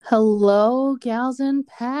Hello, gals and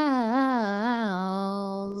pals.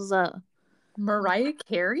 Mariah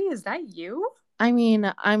Carey, is that you?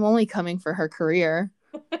 I'm only coming for her career.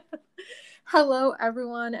 Hello,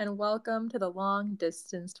 everyone, and welcome to the Long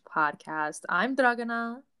Distance Podcast. I'm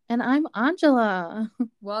Dragana. And I'm Andjela.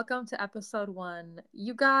 Welcome to episode 1.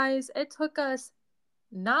 You guys, it took us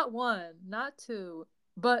not one, not two,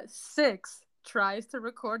 but 6 tries to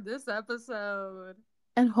record this episode.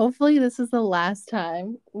 And hopefully, this is the last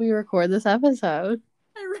time we record this episode.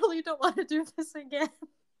 I really don't want to do this again.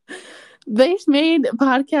 They made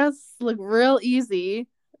podcasts look real easy.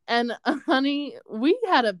 And honey, we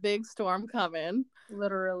had a big storm coming.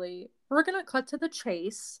 Literally. We're going to cut to the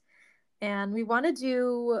chase, and we want to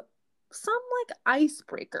do some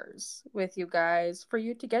icebreakers with you guys for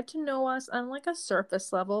you to get to know us on a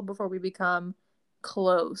surface level before we become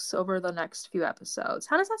close over the next few episodes.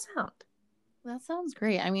 How does that sound? That sounds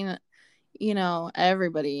great. Everybody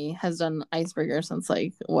has done icebreakers since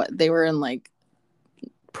they were in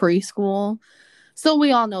preschool. So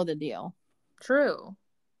we all know the deal. True.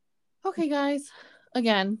 Okay, guys.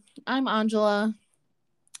 Again, I'm Andjela.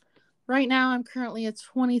 Right now, I'm currently a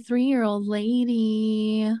 23-year-old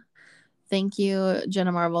lady. Thank you,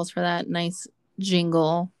 Jenna Marbles, for that nice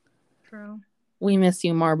jingle. True. We miss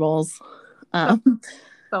you, Marbles.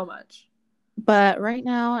 So much. But right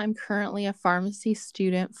now, I'm currently a pharmacy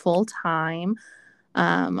student full-time.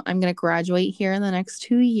 I'm going to graduate here in the next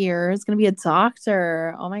 2 years. Going to be a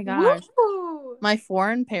doctor. Oh, my gosh. Woo! My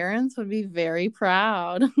foreign parents would be very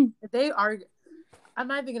proud. They are. I'm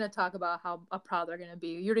not even going to talk about how proud they're going to be.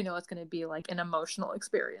 You already know it's going to be an emotional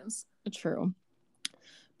experience. True.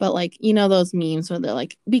 But those memes where they're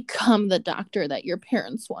like, become the doctor that your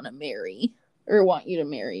parents want to marry or want you to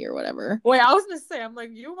marry or whatever. Wait, I was going to say, I'm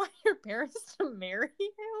like, you want your parents to marry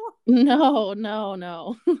you?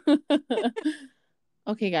 No.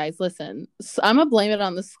 Okay, guys, listen. So I'm going to blame it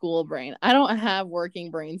on the school brain. I don't have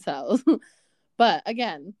working brain cells. But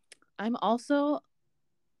again, I'm also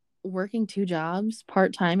working 2 jobs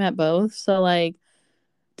part-time at both. So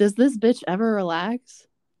does this bitch ever relax?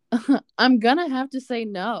 I'm gonna have to say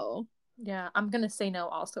no. Yeah, I'm gonna say no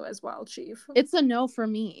also as well, Chief. It's a no for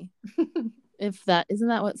me. If that isn't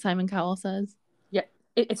that what Simon Cowell says? Yeah,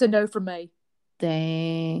 it's a no for me.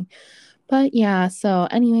 Dang. But yeah, so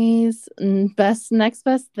anyways, next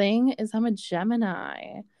best thing is I'm a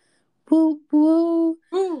Gemini. Woo woo.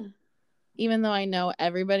 Ooh. Even though I know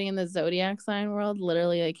everybody in the zodiac sign world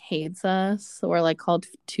literally hates us or called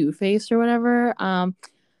two-faced or whatever.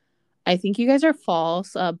 I think you guys are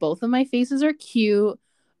false. Both of my faces are cute,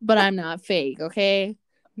 but I'm not fake, okay?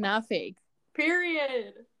 Not fake.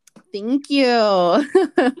 Period. Thank you.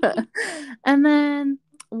 And then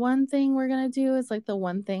one thing we're going to do is the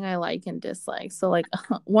one thing I like and dislike. So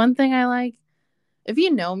one thing I like, if you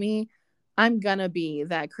know me, I'm going to be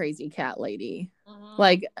that crazy cat lady.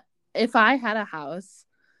 Mm-hmm. If I had a house,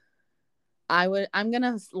 I'm going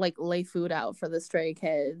to lay food out for the stray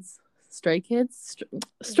kids. Stray kids?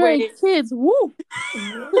 Stray kids. Woo!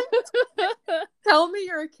 Tell me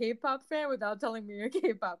you're a K-pop fan without telling me you're a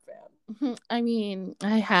K-pop fan.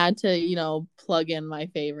 I had to, plug in my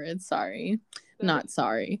favorites. Sorry. Not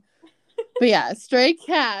sorry. But yeah, stray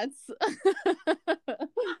cats.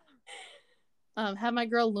 Have my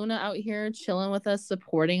girl Luna out here chilling with us,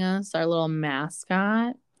 supporting us, our little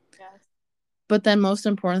mascot. Yes. But then most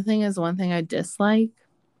important thing is one thing I dislike.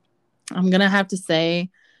 I'm going to have to say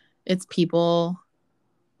it's people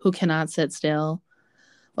who cannot sit still.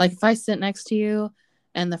 If I sit next to you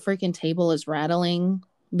and the freaking table is rattling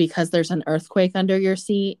because there's an earthquake under your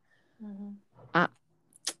seat, mm-hmm.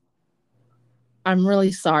 I'm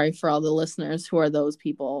really sorry for all the listeners who are those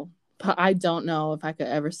people. But I don't know if I could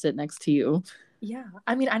ever sit next to you. Yeah.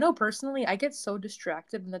 I mean, I know personally I get so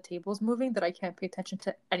distracted when the table's moving that I can't pay attention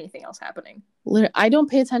to anything else happening. I don't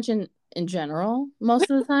pay attention in general most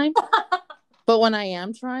of the time. But when I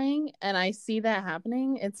am trying and I see that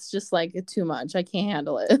happening, it's just too much. I can't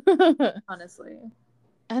handle it. Honestly.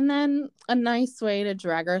 And then a nice way to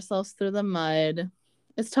drag ourselves through the mud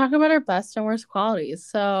is talk about our best and worst qualities.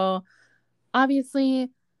 So obviously,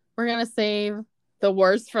 we're going to save the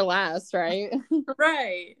worst for last, right?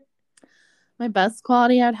 Right. My best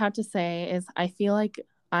quality I'd have to say is I feel like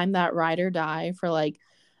I'm that ride or die for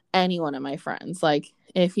any one of my friends.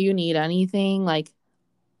 If you need anything,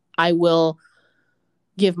 I will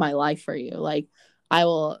give my life for you. I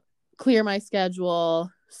will clear my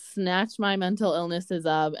schedule, snatch my mental illnesses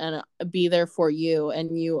up, and be there for you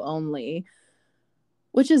and you only,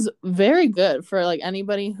 which is very good for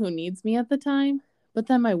anybody who needs me at the time. But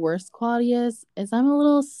then my worst quality is I'm a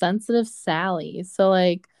little sensitive Sally. So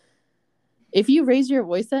If you raise your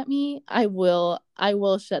voice at me, I will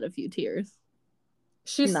shed a few tears.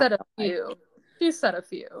 She Not said a gonna lie. few. She said a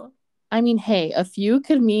few. I mean, hey, a few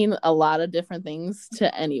could mean a lot of different things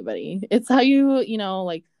to anybody. It's how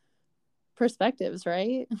like perspectives,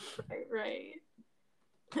 right? Right, right.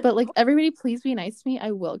 But like everybody please be nice to me,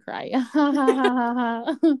 I will cry.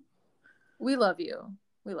 We love you.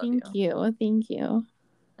 We love Thank you. you. Thank you.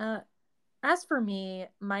 Uh, as for me,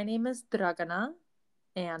 my name is Dragana,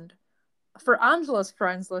 and for Andjela's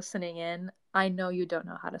friends listening in, I know you don't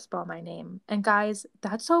know how to spell my name. And guys,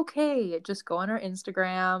 that's okay. Just go on our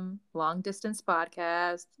Instagram, Long Distance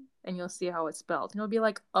Podcast, and you'll see how it's spelled. And you'll be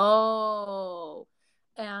like, oh.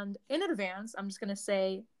 And in advance, I'm just going to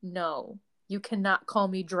say, no, you cannot call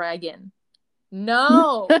me Dragon.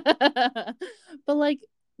 No. But like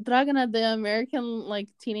Dragana, the American like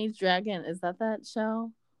teenage dragon, is that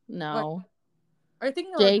show? What? No. Are you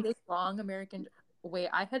thinking of like Jake. Jake Long, American? Wait,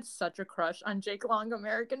 I had such a crush on Jake Long,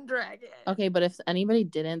 American Dragon. Okay, but if anybody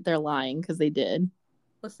didn't, they're lying because they did.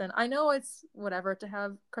 Listen, I know it's whatever to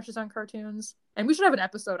have crushes on cartoons, and we should have an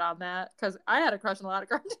episode on that because I had a crush on a lot of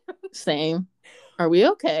cartoons. Same. Are we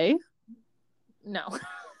okay? No.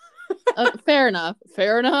 Fair enough.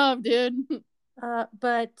 Fair enough, dude.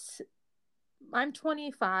 But I'm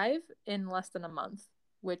 25 in less than a month,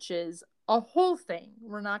 which is a whole thing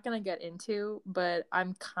we're not going to get into, but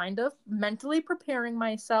I'm kind of mentally preparing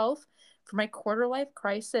myself for my quarter life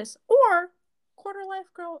crisis or quarter life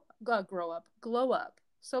glow up.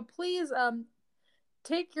 So please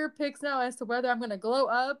take your picks now as to whether I'm going to glow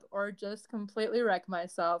up or just completely wreck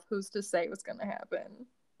myself. Who's to say what's going to happen?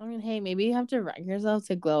 I mean, hey, maybe you have to wreck yourself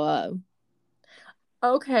to glow up.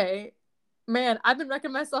 Okay. Man, I've been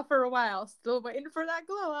wrecking myself for a while. Still waiting for that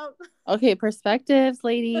glow up. Okay, perspectives,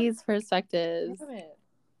 ladies, perspectives. Damn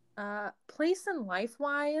it. Place in life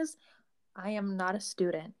wise, I am not a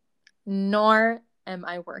student, nor am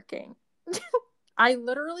I working. I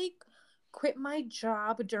literally quit my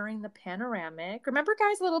job during the panoramic. Remember,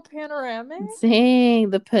 guys, little panoramic? Dang,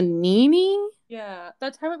 the panini? Yeah,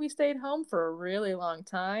 that time we stayed home for a really long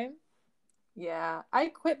time. Yeah, I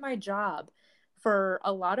quit my job for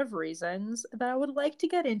a lot of reasons that I would like to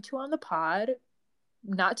get into on the pod.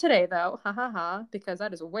 Not today, though, ha ha ha, because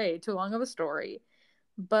that is way too long of a story.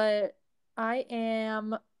 But I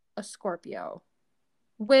am a Scorpio,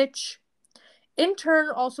 which in turn,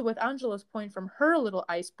 also with Andjela's point from her little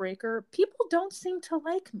icebreaker, people don't seem to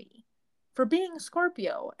like me for being a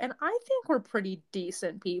Scorpio. And I think we're pretty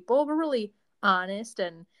decent people. We're really honest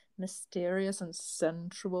and mysterious and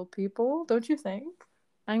sensual people, don't you think?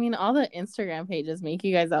 I mean, all the Instagram pages make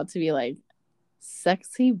you guys out to be like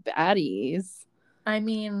sexy baddies. I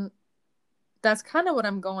mean, that's kind of what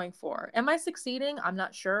I'm going for. Am I succeeding? I'm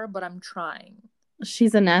not sure, but I'm trying.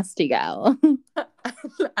 She's a nasty gal.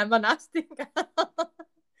 I'm a nasty gal.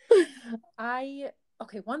 I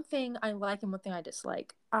okay, one thing I like and one thing I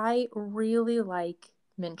dislike. I really like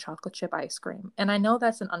mint chocolate chip ice cream. And I know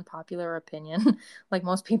that's an unpopular opinion. Like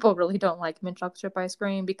most people really don't like mint chocolate chip ice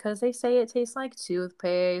cream because they say it tastes like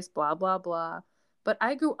toothpaste, blah blah blah. But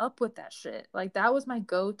I grew up with that shit. Like that was my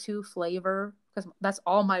go-to flavor because that's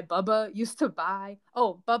all my Bubba used to buy.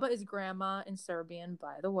 Oh, Bubba is grandma in Serbian,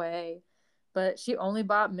 by the way. But she only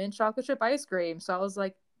bought mint chocolate chip ice cream. So I was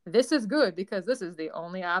like, this is good because this is the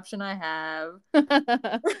only option I have.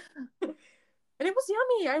 And it was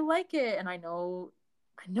yummy. I like it. And I know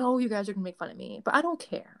you guys are gonna make fun of me, but I don't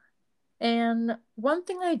care. And one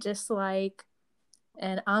thing I dislike,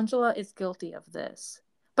 and Andjela is guilty of this,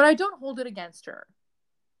 but I don't hold it against her.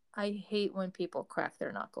 I hate when people crack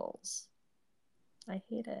their knuckles. I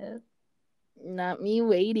hate it. Not me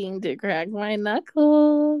waiting to crack my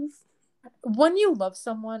knuckles. When you love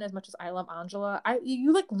someone as much as I love Andjela,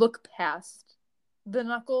 you like look past the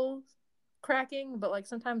knuckles cracking, but like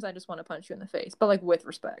sometimes I just want to punch you in the face, but like with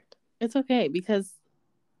respect. It's okay because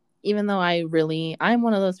even though I'm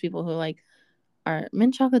one of those people who like are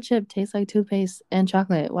mint chocolate chip tastes like toothpaste and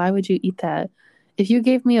chocolate. Why would you eat that? If you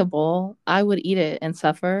gave me a bowl, I would eat it and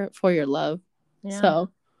suffer for your love. Yeah.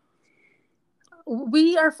 So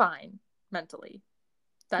We are fine mentally.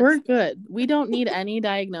 we're That's good. We don't need any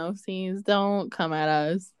diagnoses. Don't come at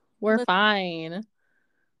us. We're fine.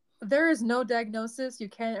 there is no diagnosis you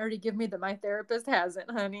can't already give me that my therapist hasn't,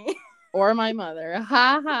 honey. Or my mother.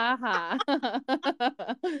 Ha ha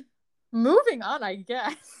ha. Moving on, I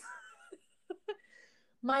guess.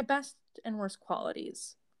 My best and worst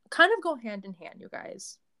qualities kind of go hand in hand, you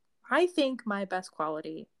guys. I think my best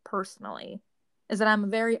quality, personally, is that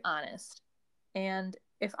I'm very honest. And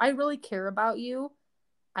if I really care about you,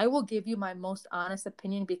 I will give you my most honest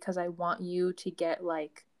opinion because I want you to get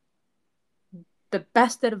like the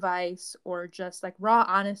best advice or just like raw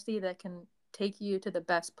honesty that can take you to the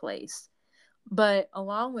best place. But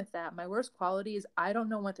along with that, my worst quality is I don't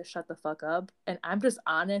know when to shut the fuck up. And I'm just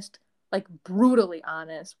honest, like brutally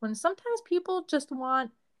honest, when sometimes people just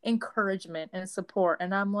want encouragement and support.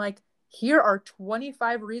 And I'm like, here are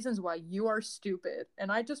 25 reasons why you are stupid.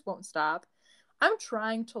 And I just won't stop. I'm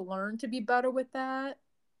trying to learn to be better with that.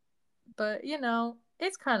 But,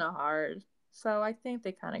 it's kind of hard. So I think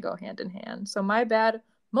they kind of go hand in hand. So my bad,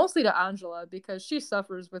 mostly to Andjela, because she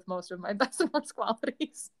suffers with most of my best and worst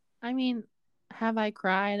qualities. I mean, have I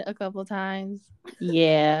cried a couple times?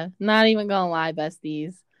 Yeah, not even gonna lie,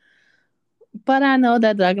 besties. But I know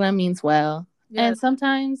that Dragana means well. And Yes.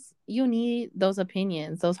 sometimes you need those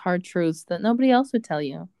opinions, those hard truths that nobody else would tell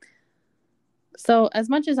you. So, as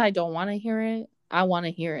much as I don't want to hear it, I want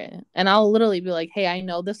to hear it. And I'll literally be like, hey, I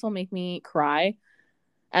know this will make me cry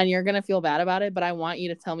and you're going to feel bad about it, but I want you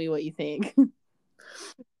to tell me what you think.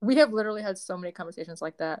 We have literally had so many conversations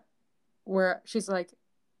like that where she's like,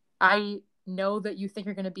 I know that you think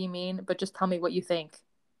you're going to be mean, but just tell me what you think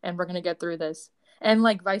and we're going to get through this. And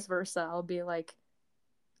like vice versa, I'll be like,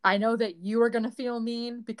 I know that you are going to feel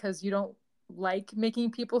mean because you don't like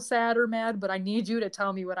making people sad or mad, but I need you to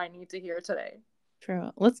tell me what I need to hear today.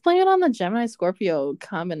 True. Let's blame it on the Gemini Scorpio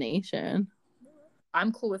combination.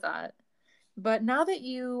 I'm cool with that. But now that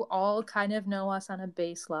you all kind of know us on a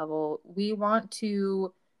base level, we want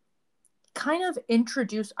to kind of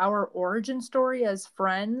introduce our origin story as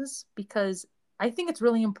friends because I think it's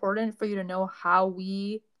really important for you to know how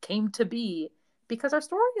we came to be because our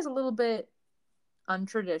story is a little bit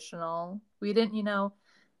untraditional. We didn't,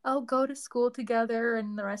 oh, go to school together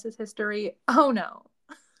and the rest is history. Oh, no.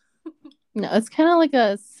 No, it's kind of like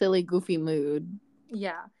a silly, goofy mood.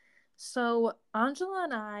 Yeah. So Andjela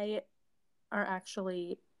and I are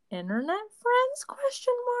actually internet friends,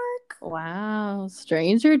 question mark. Wow.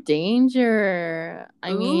 Stranger danger.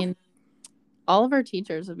 I Ooh. mean, all of our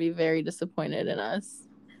teachers would be very disappointed in us.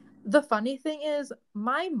 The funny thing is,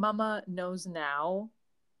 my mama knows now,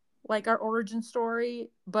 like our origin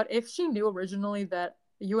story, but if she knew originally that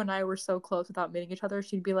you and I were so close without meeting each other,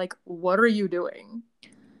 she'd be like, "What are you doing?"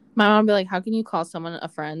 My mom would be like, how can you call someone a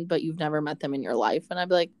friend, but you've never met them in your life? And I'd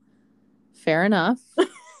be like, fair enough,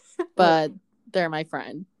 but they're my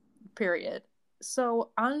friend. Period. So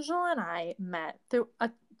Angela and I met through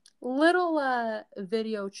a little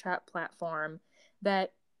video chat platform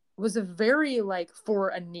that was a very like for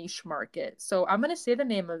a niche market. So I'm gonna say the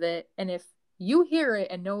name of it, and if you hear it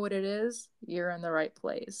and know what it is, you're in the right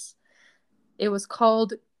place. It was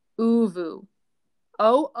called Uvu.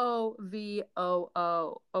 OOVOO.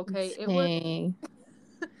 Okay, Dang.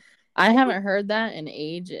 I it was haven't heard that in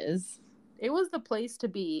ages. it was the place to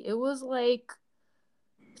be. It was like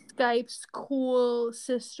Skype's cool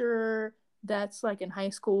sister that's like in high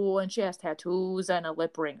school and she has tattoos and a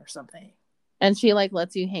lip ring or something. And she like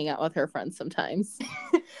lets you hang out with her friends sometimes.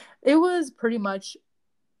 It was pretty much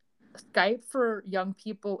Skype for young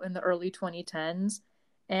people in the early 2010s.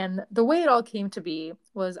 And the way it all came to be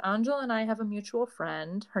was Angela and I have a mutual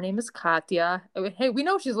friend. Her name is Katya. Hey, we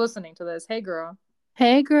know she's listening to this. Hey, girl.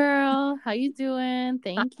 Hey girl, how you doing?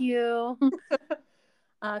 Thank you.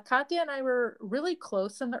 Katya and I were really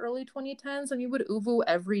close in the early 2010s, and we would uvu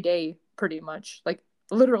every day, pretty much, like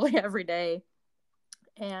literally every day.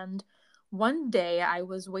 And one day I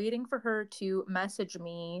was waiting for her to message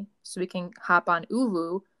me so we can hop on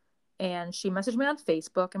uvu, and she messaged me on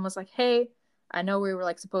Facebook and was like, "Hey, I know we were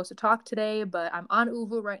like supposed to talk today, but I'm on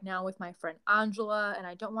uvu right now with my friend Angela, and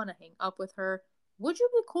I don't want to hang up with her. Would you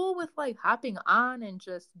be cool with like hopping on and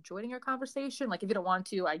just joining our conversation? Like, if you don't want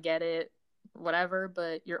to, I get it, whatever,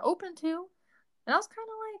 but you're open to." And I was kind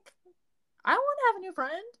of like, I want to have a new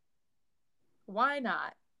friend. Why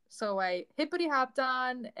not? So I hippity hopped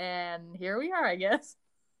on, and here we are, I guess.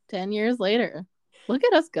 10 years later. Look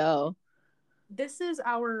at us go. This is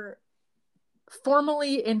our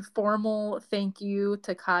formally informal thank you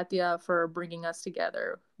to Katya for bringing us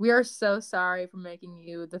together. We are so sorry for making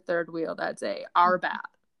you the third wheel that day. Our bad.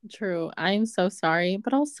 True. I'm so sorry.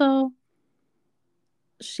 But also,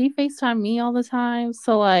 she FaceTime me all the time.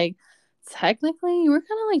 So, like, technically, you were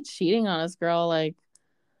kind of like cheating on us, girl. Like,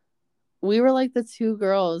 we were like the two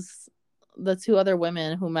girls, the two other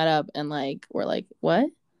women who met up and, like, were like, what?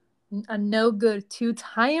 A no good two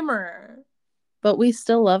timer. But we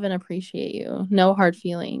still love and appreciate you. No hard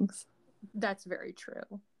feelings. That's very true.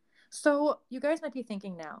 So you guys might be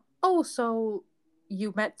thinking now, oh, so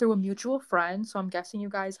you met through a mutual friend. So I'm guessing you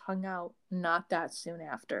guys hung out not that soon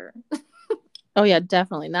after. Oh, yeah,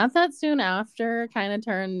 definitely. Not that soon after, kind of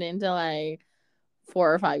turned into like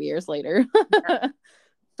 4 or 5 years later.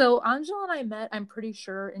 So Angela and I met, I'm pretty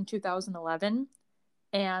sure, in 2011,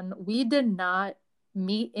 and we did not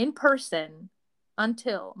meet in person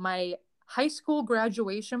until my high school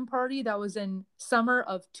graduation party that was in summer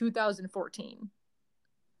of 2014.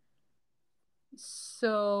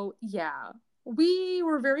 So, yeah, we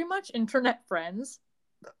were very much internet friends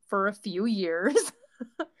for a few years.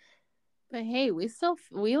 But hey, we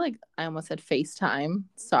like I almost said FaceTime.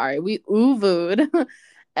 Sorry, we Uvu'd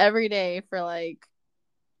every day for like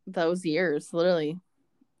those years, literally.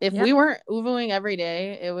 If Yeah, we weren't Uvuing every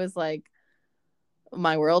day, it was like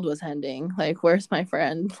my world was ending. Like, where's my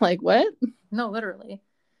friend? Like, what? no, literally.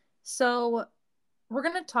 So, we're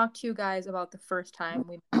going to talk to you guys about the first time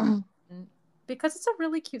we met because it's a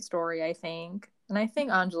really cute story, I think. And I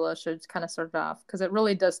think Angela should kind of start it off because it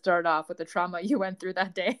really does start off with the trauma you went through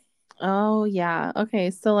that day. Oh yeah. Okay,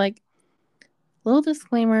 so like little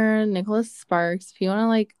disclaimer, Nicholas Sparks, if you want to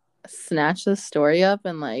like snatch this story up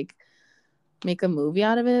and like make a movie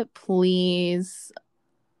out of it, please,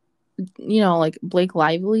 like Blake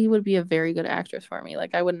Lively would be a very good actress for me.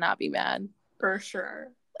 Like I would not be mad. For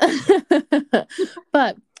sure.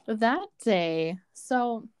 But that day,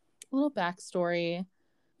 so a little backstory.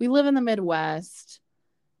 We live in the Midwest,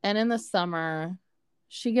 and in the summer,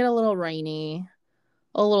 she get a little rainy,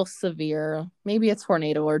 a little severe, maybe a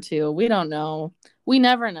tornado or two. We don't know. We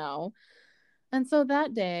never know. And so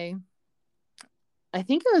that day, I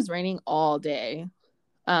think it was raining all day.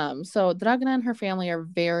 So Dragana and her family are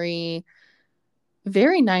very,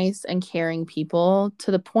 very nice and caring people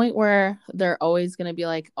to the point where they're always going to be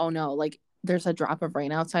like, oh no, like there's a drop of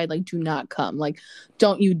rain outside. Like, do not come. Like,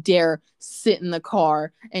 don't you dare sit in the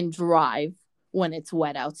car and drive when it's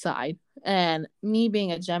wet outside. And me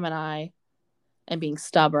being a Gemini and being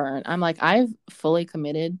stubborn, I'm like, I've fully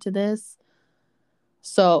committed to this.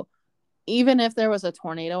 So even if there was a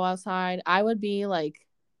tornado outside, I would be like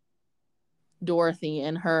Dorothy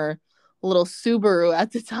in her little Subaru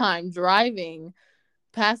at the time driving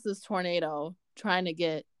past this tornado trying to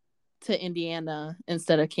get to Indiana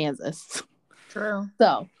instead of Kansas. True.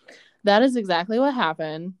 So that is exactly what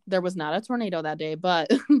happened. There was not a tornado that day, but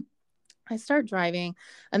I start driving.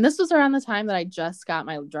 And this was around the time that I just got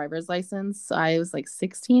my driver's license. So I was like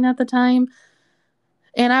 16 at the time.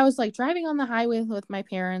 And I was like driving on the highway with my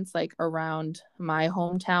parents, like around my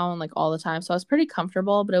hometown, like all the time. So I was pretty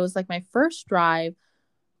comfortable, but it was like my first drive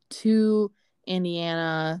to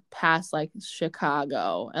Indiana past like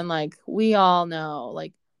Chicago. And like we all know,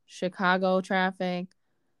 like Chicago traffic,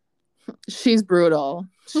 she's brutal.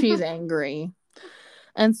 She's angry.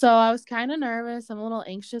 And so I was kind of nervous. I'm a little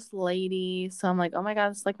anxious lady. So I'm like, oh my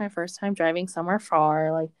God, it's like my first time driving somewhere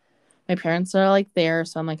far. Like my parents are like there.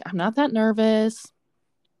 So I'm like, I'm not that nervous.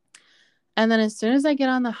 And then as soon as I get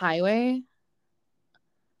on the highway,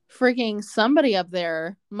 freaking somebody up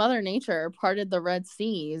there, Mother Nature, parted the Red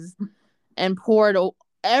Seas and poured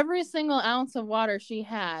every single ounce of water she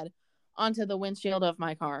had onto the windshield of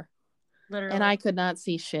my car. And Literally. I could not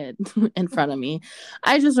see shit in front of me.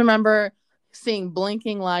 I just remember seeing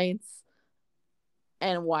blinking lights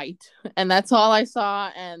and white. And that's all I saw.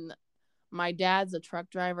 And my dad's a truck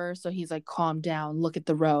driver. So he's like, calm down, look at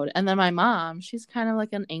the road. And then my mom, she's kind of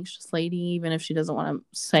like an anxious lady, even if she doesn't want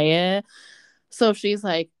to say it. So she's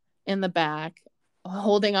like in the back,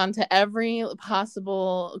 holding on to every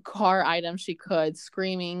possible car item she could,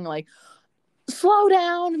 screaming like, slow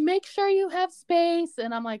down, make sure you have space.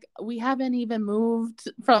 And I'm like, we haven't even moved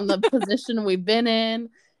from the position we've been in.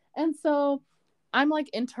 And so I'm like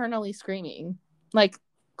internally screaming, like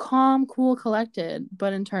calm, cool, collected,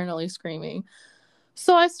 but internally screaming.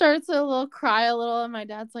 So I started to cry a little, and my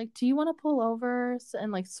dad's like, do you want to pull over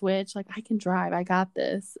and like switch? Like, I can drive, I got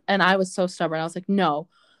this. And I was so stubborn. I was like, no,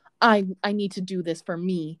 I need to do this for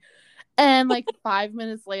me. And like 5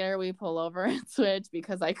 minutes later, we pull over and switch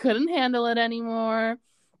because I couldn't handle it anymore.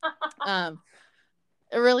 Um,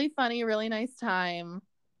 a really funny, really nice time.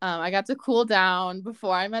 I got to cool down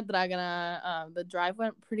before I met Dragana. The drive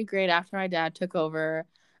went pretty great after my dad took over,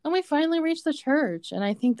 and we finally reached the church. And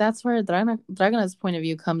I think that's where Dragana's point of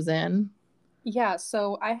view comes in. Yeah,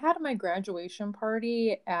 so I had my graduation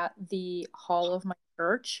party at the hall of my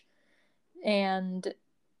church, and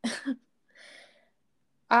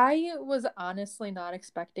I was honestly not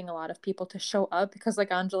expecting a lot of people to show up because,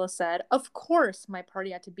 like Angela said, of course, my party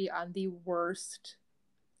had to be on the worst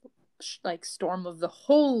like storm of the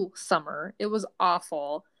whole summer. It was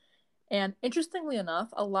awful. And interestingly enough,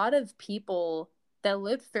 a lot of people that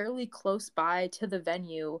lived fairly close by to the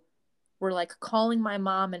venue were like calling my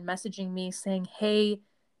mom and messaging me saying, "Hey,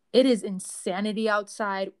 it is insanity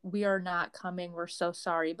outside. We are not coming. We're so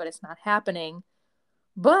sorry, but it's not happening."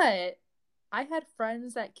 But I had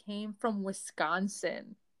friends that came from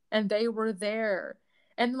Wisconsin and they were there.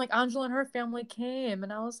 And like Angela and her family came,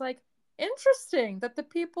 and I was like, interesting that the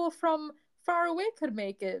people from far away could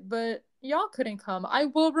make it, but y'all couldn't come. I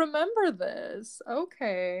will remember this.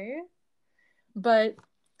 Okay. But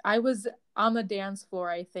I was on the dance floor,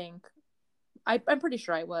 I think. I'm pretty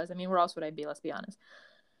sure I was. I mean, where else would I be? Let's be honest.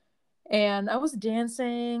 And I was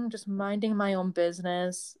dancing, just minding my own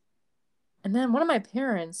business. And then one of my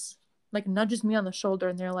parents like nudges me on the shoulder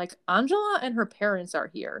and they're like, Angela and her parents are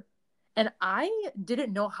here. And I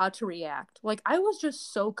didn't know how to react. Like I was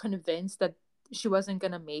just so convinced that she wasn't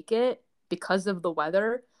going to make it because of the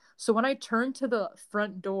weather. So when I turned to the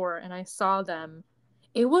front door and I saw them,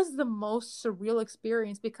 it was the most surreal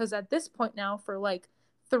experience because at this point now for like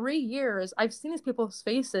 3 years, I've seen these people's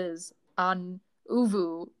faces on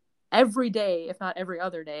Uvu every day, if not every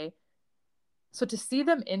other day. So to see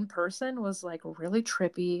them in person was like really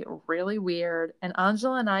trippy, really weird. And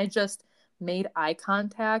Angela and I just made eye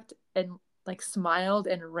contact and like smiled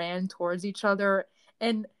and ran towards each other.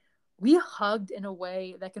 And we hugged in a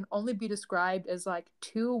way that can only be described as like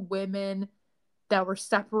two women that were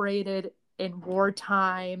separated in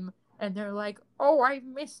wartime. And they're like, oh, I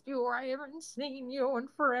missed you. I haven't seen you in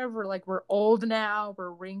forever. Like, we're old now. We're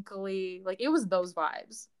wrinkly. Like, it was those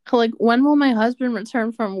vibes. Like, when will my husband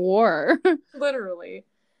return from war? Literally.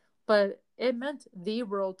 But it meant the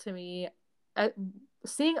world to me. At,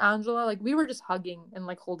 seeing Angela, like we were just hugging and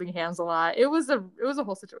like holding hands a lot. It was a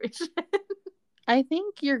whole situation. I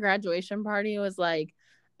think your graduation party was like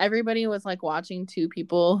everybody was like watching two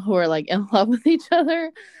people who are like in love with each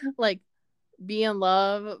other, like be in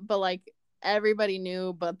love, but like everybody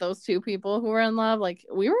knew but those two people who were in love. Like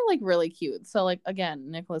we were like really cute. So like again,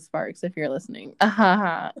 Nicholas Sparks, if you're listening.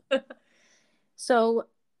 So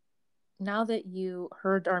now that you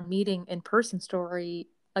heard our meeting in person story,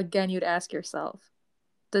 again you'd ask yourself,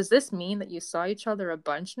 does this mean that you saw each other a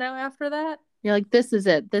bunch now after that? You're like, this is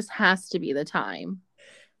it. This has to be the time.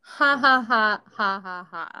 Ha ha ha ha ha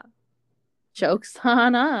ha. Joke's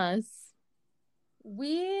on us.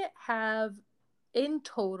 We have in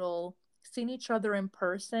total seen each other in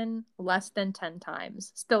person less than 10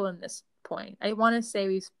 times, still in this point. I want to say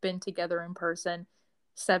we've been together in person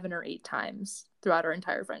 7 or 8 times throughout our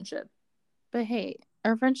entire friendship. But hey,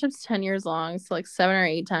 our friendship's 10 years long, so like 7 or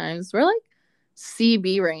 8 times. We're like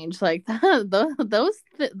CB range. Like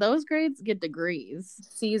those grades get degrees.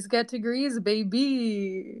 C's get degrees,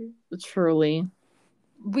 baby. Truly.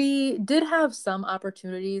 We did have some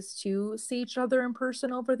opportunities to see each other in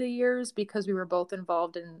person over the years because we were both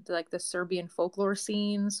involved in like the Serbian folklore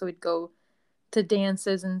scene. So we'd go to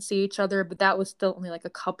dances and see each other, but that was still only like a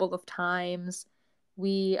couple of times.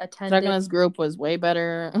 We attended. Dragana's group was way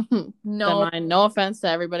better than No, mine. No offense to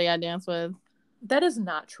everybody I dance with. that is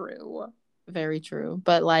not true. Very true.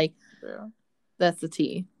 But like True. that's the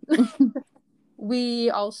tea. We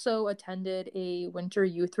also attended a winter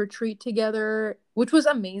youth retreat together, which was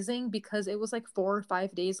amazing because it was like 4 or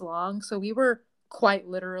 5 days long. So we were quite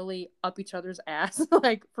literally up each other's ass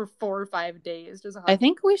like for 4 or 5 days, just I hugging.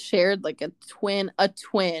 think we shared like a twin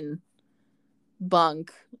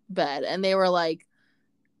bunk bed, and they were like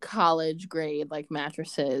college grade like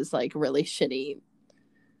mattresses, like really shitty.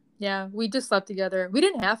 Yeah, we just slept together. We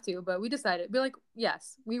didn't have to, but we decided. We're like,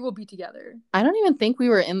 yes, we will be together. I don't even think we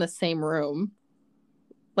were in the same room.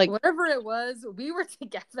 Like, Whatever it was, we were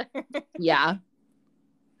together. yeah.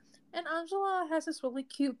 And Angela has this really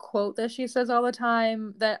cute quote that she says all the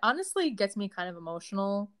time that honestly gets me kind of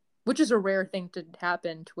emotional, which is a rare thing to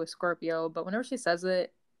happen to a Scorpio. But whenever she says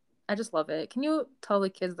it, I just love it. Can you tell the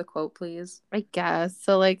kids the quote, please? I guess.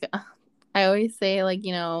 So like I always say like,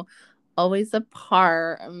 always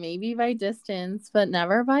apart, maybe by distance, but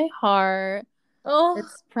never by heart. Oh,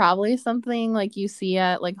 It's probably something like you see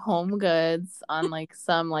at like Home Goods on like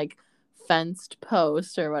some like fenced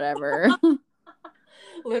post or whatever.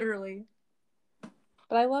 literally.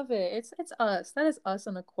 But I love it. It's us. That is us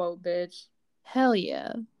in a quote, bitch. Hell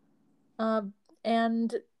yeah.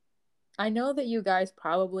 And I know that you guys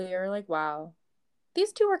probably are like, wow,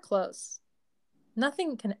 these two are close.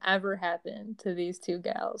 Nothing can ever happen to these two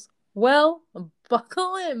gals. Well,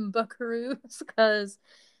 buckle in, buckaroos, because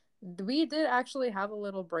we did actually have a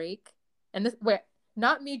little break. And this, wait,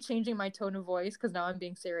 not me changing my tone of voice, because now I'm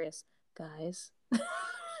being serious. Guys,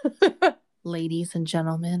 Ladies and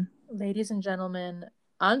gentlemen. ladies and gentlemen,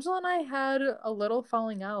 Angela and I had a little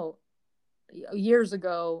falling out years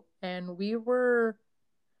ago, and we were,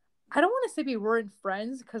 I don't want to say we weren't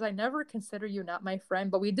friends, because I never consider you not my friend,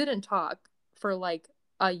 but we didn't talk for like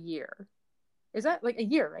a year. Is that like a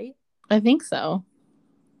year, right? I think so.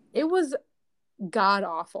 It was god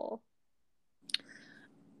awful.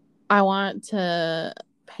 I want to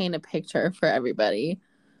paint a picture for everybody.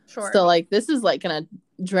 Sure. So, like, this is, like, going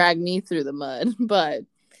to drag me through the mud. But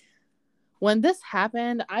when this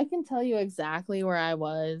happened, I can tell you exactly where I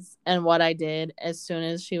was and what I did as soon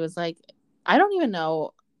as she was like, I don't even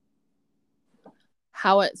know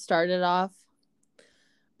how it started off.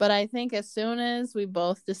 But I think as soon as we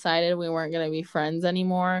both decided we weren't going to be friends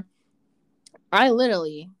anymore, I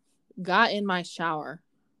literally got in my shower,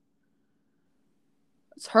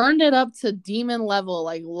 turned it up to demon level,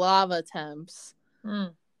 like lava temps.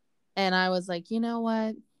 Mm. And I was like, you know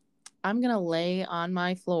what? I'm going to lay on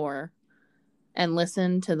my floor and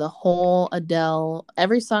listen to the whole Adele,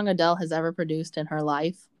 every song Adele has ever produced in her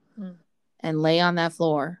life, Mm. and lay on that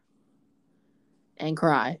floor and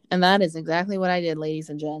cry. And that is exactly what I did, ladies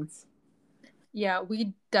and gents. Yeah,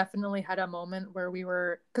 we definitely had a moment where we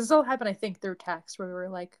were, because this all happened, I think, through text, where we were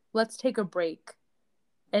like, let's take a break.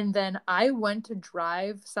 And then I went to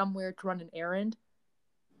drive somewhere to run an errand,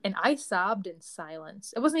 and I sobbed in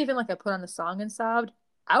silence. It wasn't even like I put on a song and sobbed.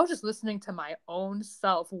 I was just listening to my own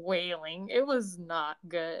self wailing. It was not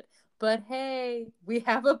good. But hey, we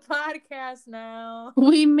have a podcast now.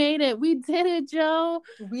 We made it. We did it, Joe.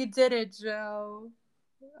 We did it, Joe.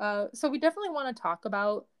 So we definitely want to talk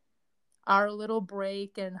about our little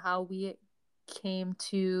break and how we came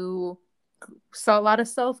to saw a lot of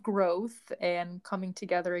self growth and coming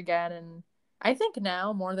together again. And I think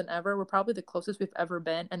now more than ever, we're probably the closest we've ever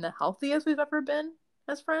been and the healthiest we've ever been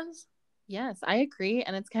as friends. Yes, I agree.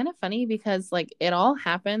 And it's kind of funny because, like, it all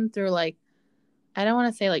happened through, like, I don't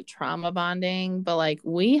want to say like trauma bonding, but like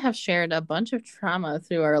we have shared a bunch of trauma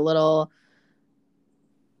through our little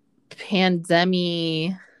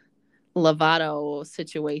pandemic Lovato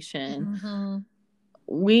situation. Mm-hmm.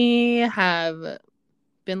 We have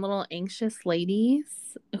been little anxious ladies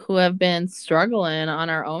who have been struggling on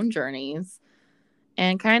our own journeys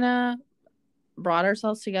and kind of brought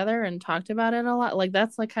ourselves together and talked about it a lot. Like,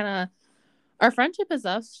 that's like kind of our friendship is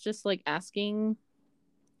us just like asking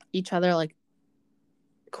each other like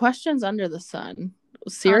questions under the sun, Um,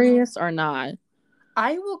 serious or not.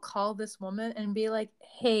 I will call this woman and be like,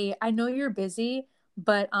 "Hey, I know you're busy,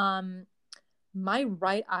 but my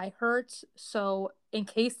right eye hurts, so in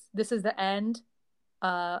case this is the end,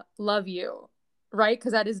 love you." Right?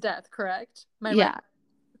 Because that is death, correct? My right. Yeah.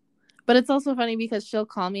 But it's also funny because she'll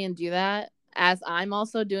call me and do that as I'm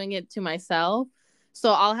also doing it to myself.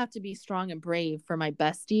 So I'll have to be strong and brave for my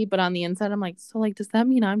bestie. But on the inside, I'm like, so like, does that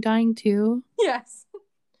mean I'm dying too? Yes.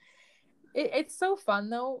 It's so fun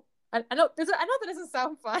though. I know I know that doesn't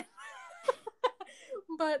sound fun,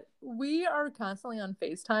 but we are constantly on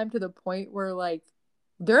FaceTime to the point where like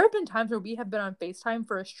there have been times where we have been on FaceTime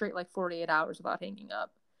for a straight like 48 hours without hanging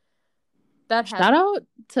up. That has, Shout out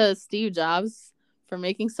to Steve Jobs for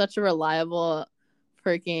making such a reliable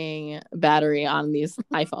freaking battery on these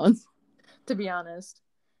iPhones. to be honest.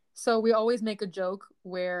 So we always make a joke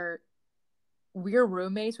where we're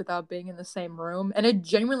roommates without being in the same room, and it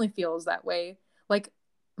genuinely feels that way. Like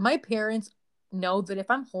my parents know that if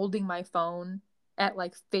I'm holding my phone at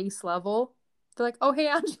like face level, they're like, "Oh, hey,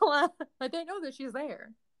 Angela," like they know that she's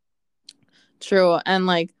there. True. And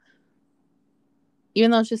like,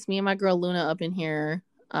 even though it's just me and my girl Luna up in here,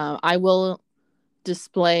 I will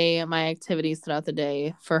display my activities throughout the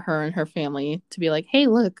day for her and her family to be like, hey,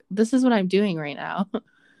 look, this is what I'm doing right now.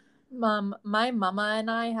 My mama and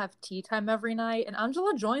I have tea time every night, and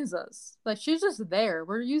Angela joins us. Like she's just there.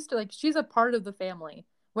 We're used to like she's a part of the family.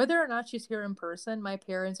 Whether or not she's here in person, my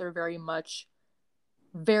parents are very much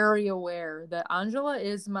very aware that Angela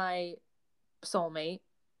is my soulmate.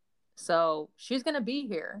 So she's gonna be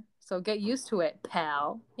here. So get used to it,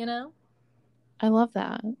 pal. You know? I love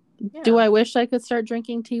that. Do Yeah, I wish I could start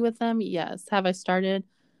drinking tea with them? Yes. Have I started?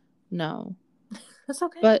 No. that's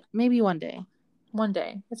okay. But maybe one day. One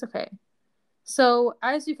day, it's okay. So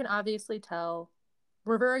as you can obviously tell,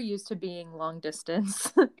 we're very used to being long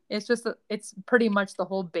distance. It's just it's pretty much the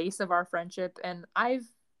whole base of our friendship, and I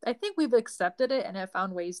think we've accepted it and have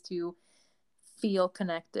found ways to feel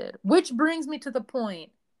connected. Which brings me to the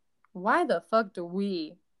point: why the fuck do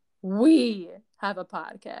we have a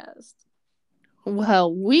podcast?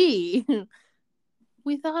 Well, we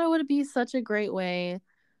thought it would be such a great way,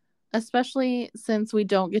 especially since we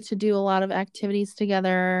don't get to do a lot of activities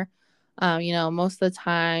together. Most of the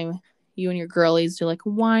time, you and your girlies do like a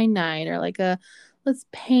wine night or like a let's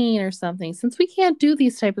paint or something. Since we can't do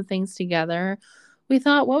these type of things together, we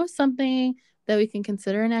thought what was something that we can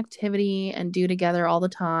consider an activity and do together all the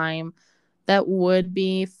time that would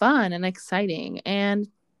be fun and exciting. And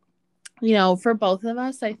for both of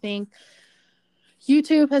us, I think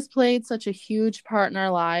YouTube has played such a huge part in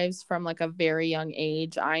our lives from like a very young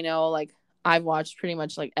age. I know like I've watched pretty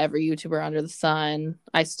much like every YouTuber under the sun.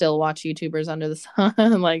 I still watch YouTubers under the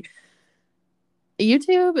sun. Like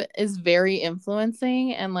YouTube is very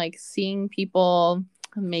influencing, and like seeing people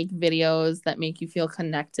make videos that make you feel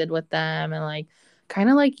connected with them, and like kind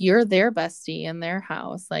of like you're their bestie in their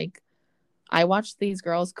house. Like I watch these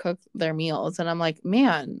girls cook their meals and I'm like,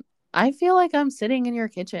 man, I feel like I'm sitting in your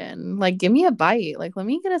kitchen. Like, give me a bite. Like, let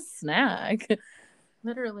me get a snack.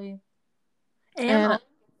 Literally. And And also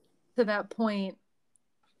to that point,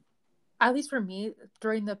 at least for me,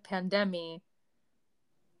 during the pandemic,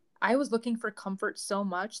 I was looking for comfort so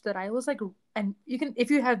much that I was like, and you can, if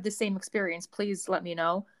you have the same experience, please let me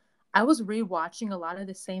know. I was rewatching a lot of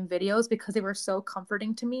the same videos because they were so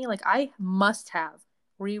comforting to me. Like, I must have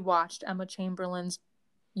rewatched Emma Chamberlain's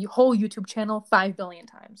whole YouTube channel 5 billion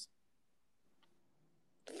times.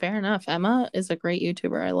 fair enough. Emma is a great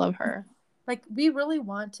YouTuber. I love her. Like, we really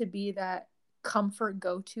want to be that comfort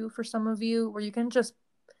go to for some of you where you can just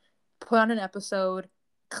put on an episode,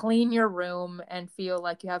 clean your room, and feel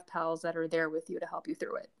like you have pals that are there with you to help you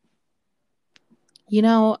through it. You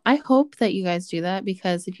know, I hope that you guys do that,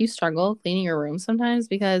 because if you struggle cleaning your room sometimes,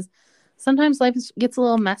 because sometimes life gets a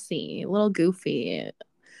little messy, a little goofy.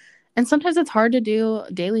 And sometimes it's hard to do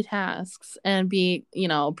daily tasks and be, you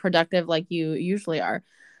know, productive like you usually are.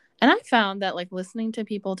 And I found that like listening to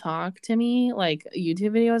people talk to me, like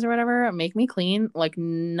YouTube videos or whatever, make me clean like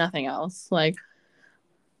nothing else. Like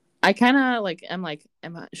I kind of like I'm like,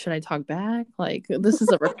 should I talk back? Like this is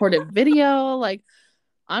a recorded video. Like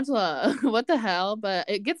Angela, what the hell? But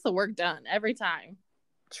it gets the work done every time.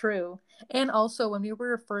 True. And also, when we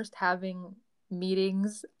were first having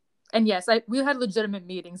meetings, and yes, we had legitimate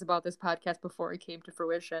meetings about this podcast before it came to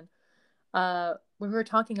fruition. When we were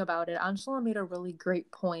talking about it, Angela made a really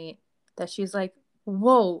great point that she's like,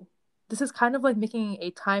 whoa, this is kind of like making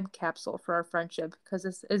a time capsule for our friendship, because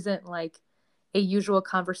this isn't like a usual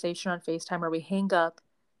conversation on FaceTime where we hang up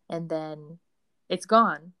and then it's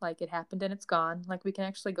gone. Like, it happened and it's gone. Like, we can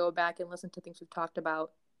actually go back and listen to things we've talked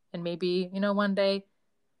about. And maybe, one day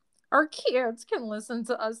our kids can listen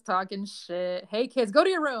to us talking shit. Hey, kids, go to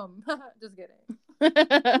your room. Just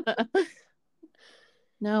kidding.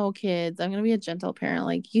 No, kids, I'm gonna be a gentle parent.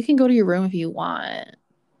 Like you can go to your room if you want,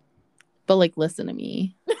 but like listen to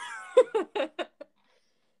me.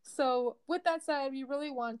 So, with that said, we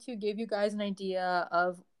really want to give you guys an idea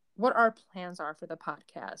of what our plans are for the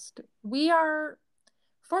podcast. We are,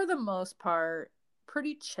 for the most part,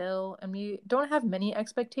 pretty chill, and we don't have many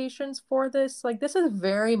expectations for this. Like, this is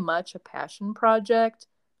very much a passion project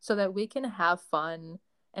so that we can have fun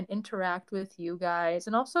and interact with you guys,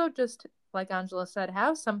 and also just, like Angela said,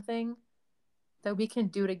 have something that we can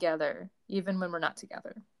do together, even when we're not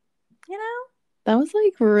together. You know? That was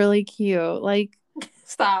like really cute. Like,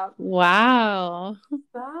 Stop. wow.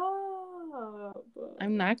 Stop.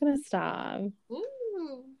 I'm not gonna stop.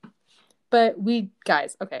 Mm. But we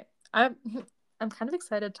guys, okay. I'm I'm kind of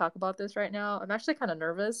excited to talk about this right now. I'm actually kind of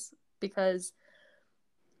nervous because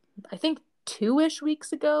I think 2-ish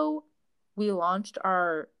weeks ago we launched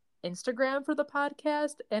our Instagram for the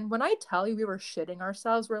podcast, and when I tell you we were shitting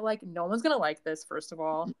ourselves, we're like, no one's gonna like this, first of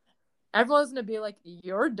all. Everyone's gonna be like,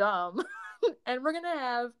 you're dumb. And we're gonna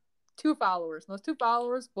have 2 followers. And those 2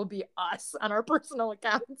 followers will be us on our personal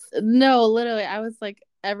accounts. No, literally, I was like,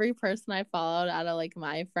 every person I followed out of like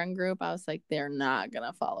my friend group, I was like, they're not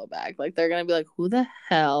gonna follow back. Like, they're gonna be like, who the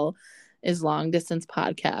hell is long distance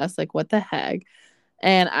podcast? Like, what the heck?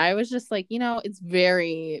 And I was just like, you know, it's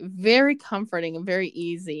very, very comforting and very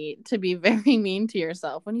easy to be very mean to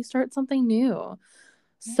yourself when you start something new.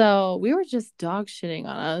 So we were just dog shitting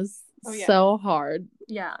on us so hard.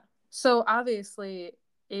 Yeah. So obviously,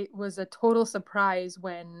 it was a total surprise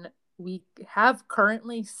when we have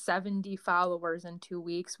currently 70 followers in 2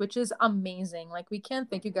 weeks, which is amazing. Like, we can't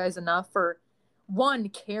thank you guys enough for, one,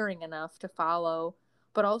 caring enough to follow,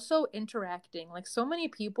 but also interacting. Like, so many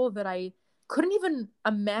people that I couldn't even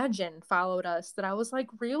imagine followed us, that I was like,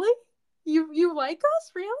 really? You like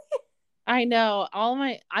us? Really? I know.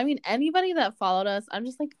 I mean, anybody that followed us, I'm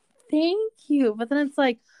just like, thank you. But then it's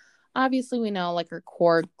like, obviously, we know like our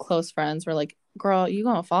core close friends were like, girl, you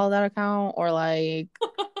gonna follow that account? Or like,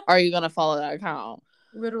 are you gonna follow that account?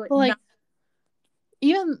 Literally. But like,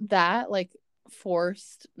 even that, like,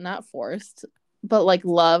 not forced, but like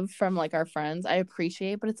love from like our friends, I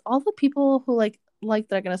appreciate. But it's all the people who like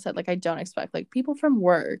that are gonna say, like, I don't expect, like people from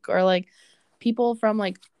work or like people from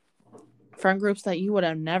like friend groups that you would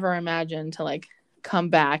have never imagined to like come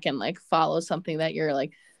back and like follow something that you're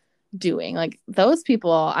like doing. Like those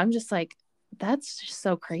people, I'm just like, that's just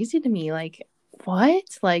so crazy to me. Like,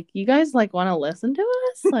 What? Like, you guys like want to listen to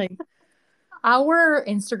us? Like, Our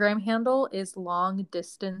Instagram handle is long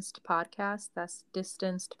distanced podcast. That's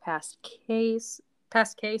distanced past tense.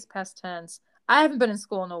 I haven't been in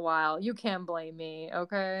school in a while. You can't blame me,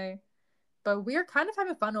 okay? But we're kind of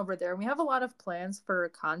having fun over there. We have a lot of plans for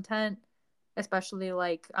content, especially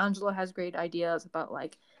like Angela has great ideas about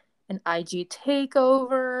like an IG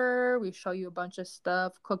takeover. We show you a bunch of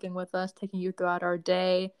stuff, cooking with us, taking you throughout our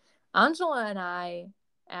day. Angela and I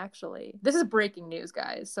actually, this is breaking news,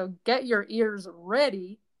 guys. So get your ears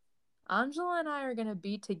ready. Angela and I are going to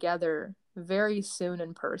be together very soon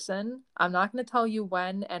in person. I'm not going to tell you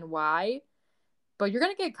when and why, but you're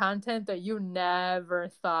going to get content that you never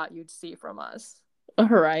thought you'd see from us.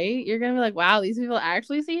 right? You're gonna be like, wow, these people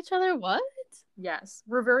actually see each other? What? Yes,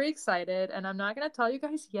 we're very excited, and I'm not going to tell you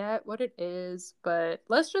guys yet what it is, but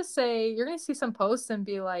let's just say you're going to see some posts and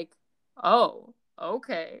be like, oh,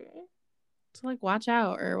 okay. So, like, watch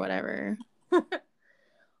out or whatever.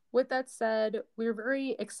 With that said, we're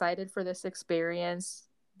very excited for this experience.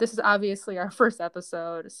 This is obviously our first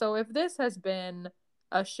episode, so if this has been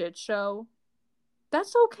a shit show,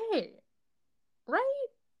 that's okay, right?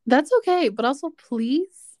 That's okay, but also please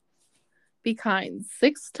be kind.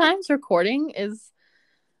 6 times recording is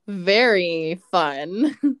very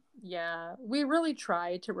fun. Yeah, we really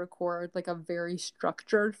tried to record like a very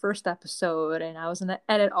structured first episode, and I was gonna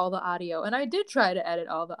edit all the audio, and I did try to edit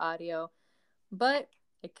all the audio, but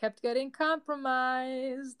it kept getting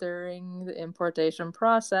compromised during the importation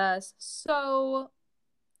process. So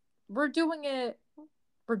we're doing it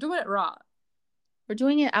we're doing it raw. We're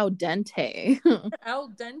doing it al dente. Al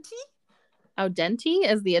dente? Al dente,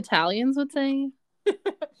 as the Italians would say.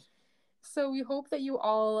 So we hope that you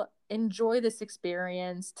all enjoy this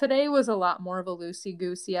experience. Today was a lot more of a loosey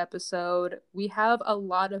goosey episode. We have a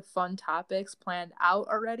lot of fun topics planned out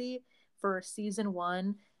already for season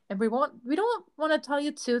 1, and we don't want to tell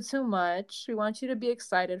you too much. We want you to be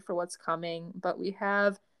excited for what's coming, but we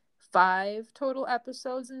have 5 total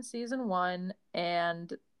episodes in season 1,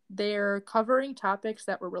 and they're covering topics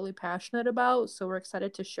that we're really passionate about, so we're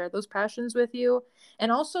excited to share those passions with you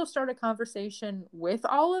and also start a conversation with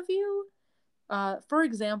all of you. For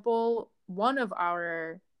example, one of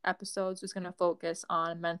our episodes is going to focus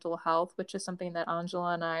on mental health, which is something that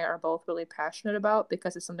Angela and I are both really passionate about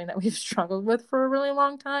because it's something that we've struggled with for a really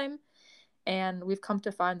long time. And we've come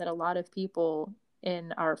to find that a lot of people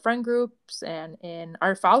in our friend groups and in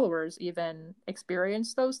our followers even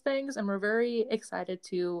experience those things. And we're very excited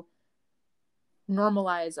to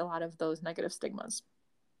normalize a lot of those negative stigmas.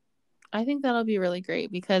 I think that'll be really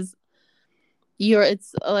great because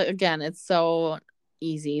it's again, it's so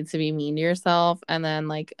easy to be mean to yourself. And then,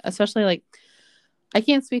 like, especially like, I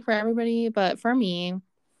can't speak for everybody, but for me,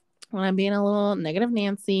 when I'm being a little negative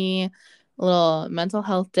Nancy, a little mental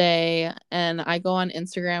health day, and I go on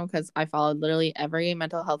Instagram because I followed literally every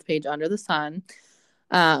mental health page under the sun.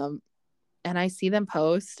 Um, and I see them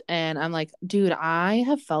post, and I'm like, dude, I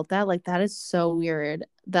have felt that. Like, that is so weird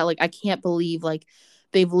that, like, I can't believe, like,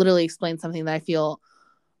 they've literally explained something that I feel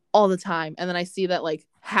all the time. And then I see that, like,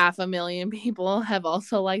 500,000 people have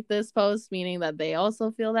also liked this post, meaning that they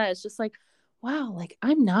also feel that. It's just like, wow, like,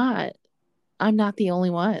 I'm not the only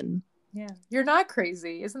one. Yeah. You're not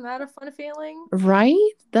crazy. Isn't that a fun feeling? Right?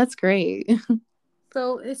 That's great.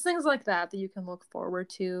 So it's things like that that you can look forward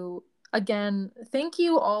to. Again, thank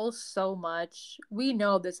you all so much. We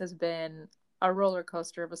know this has been a roller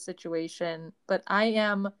coaster of a situation, but I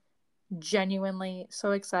am genuinely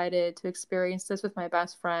so excited to experience this with my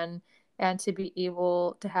best friend and to be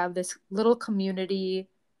able to have this little community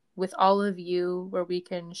with all of you where we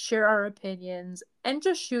can share our opinions and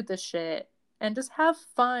just shoot the shit and just have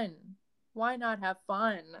fun. Why not have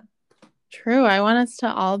fun? True. I want us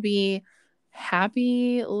to all be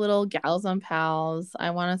happy little gals and pals.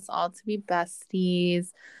 I want us all to be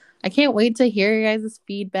besties. I can't wait to hear your guys'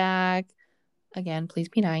 feedback. Again, please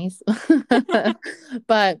be nice.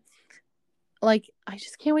 But like, I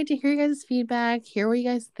just can't wait to hear you guys' feedback, hear what you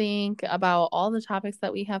guys think about all the topics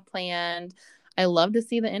that we have planned. I love to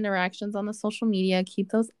see the interactions on the social media.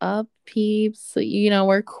 Keep those up, peeps. You know,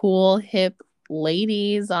 we're cool, hip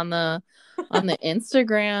ladies on the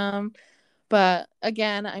Instagram. But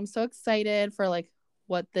again, I'm so excited for like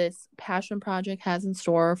what this passion project has in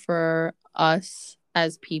store for us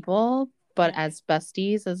as people, but Yeah, as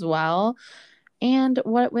besties as well, and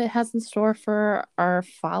what it has in store for our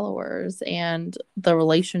followers and the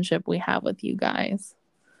relationship we have with you guys.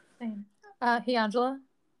 same. Hey, Angela,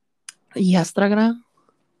 Yes, Dragana.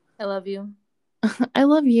 I love you. I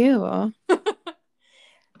love you.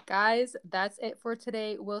 Guys, that's it for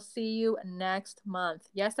today. We'll see you next month.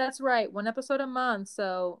 Yes, that's right. One episode a month.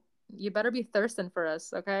 So you better be thirsting for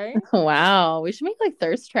us, okay? Wow. We should make like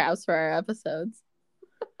thirst traps for our episodes.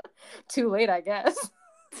 Too late, I guess.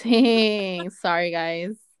 Dang. Sorry,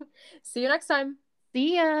 guys. See you next time.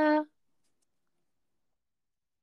 See ya.